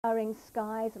Clearing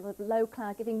skies, a lot of low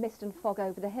cloud giving mist and fog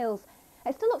over the hills.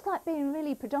 It still looks like being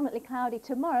really predominantly cloudy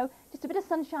tomorrow, just a bit of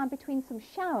sunshine between some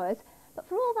showers, but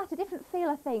for all that a different feel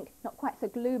I think, not quite so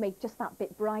gloomy, just that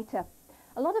bit brighter.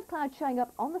 A lot of cloud showing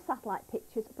up on the satellite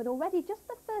pictures, but already just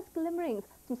the first glimmerings,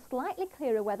 some slightly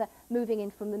clearer weather moving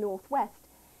in from the northwest.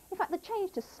 In fact, the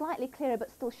change to slightly clearer but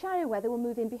still showery weather will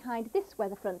move in behind this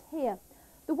weather front here.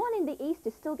 The one in the east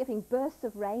is still giving bursts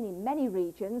of rain in many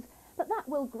regions, but that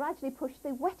will gradually push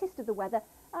the wettest of the weather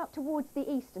out towards the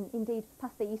east and indeed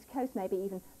past the east coast, maybe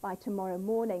even by tomorrow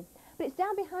morning. But it's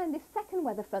down behind this second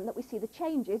weather front that we see the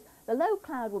changes. The low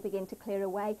cloud will begin to clear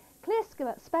away, clear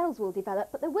spells will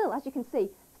develop, but there will, as you can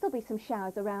see, still be some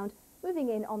showers around, moving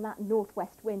in on that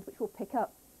northwest wind which will pick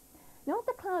up. Now,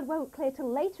 the cloud won't clear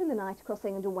till later in the night across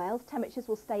England and Wales. Temperatures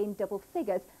will stay in double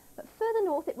figures, but further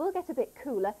north it will get a bit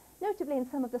cooler, notably in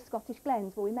some of the Scottish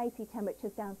glens where we may see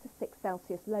temperatures down to 6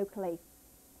 Celsius locally.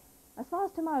 As far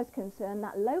as tomorrow is concerned,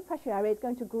 that low pressure area is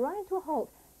going to grind to a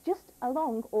halt just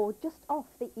along or just off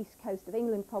the east coast of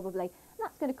England probably, and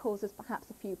that's going to cause us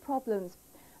perhaps a few problems.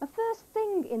 First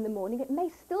thing in the morning, it may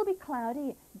still be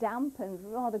cloudy, damp and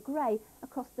rather grey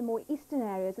across the more eastern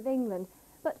areas of England,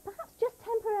 but perhaps just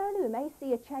temporarily we may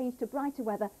see a change to brighter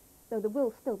weather, though there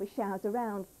will still be showers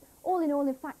around. All in all,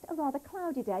 in fact, a rather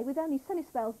cloudy day with only sunny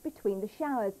spells between the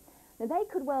showers. Now, they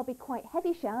could well be quite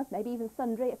heavy showers, maybe even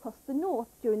sundry across the north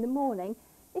during the morning.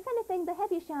 If anything, the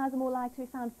heavier showers are more likely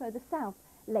to be found further south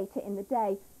later in the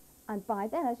day. And by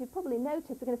then, as you've probably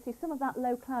noticed, we're going to see some of that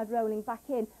low cloud rolling back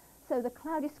in. So the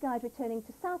cloudy skies returning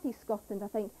to southeast Scotland, I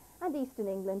think, and eastern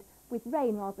England, with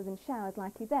rain rather than showers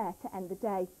likely there to end the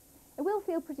day. It will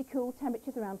feel pretty cool,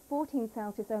 temperatures around 14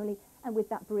 Celsius only, and with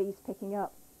that breeze picking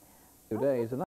up. 2 days.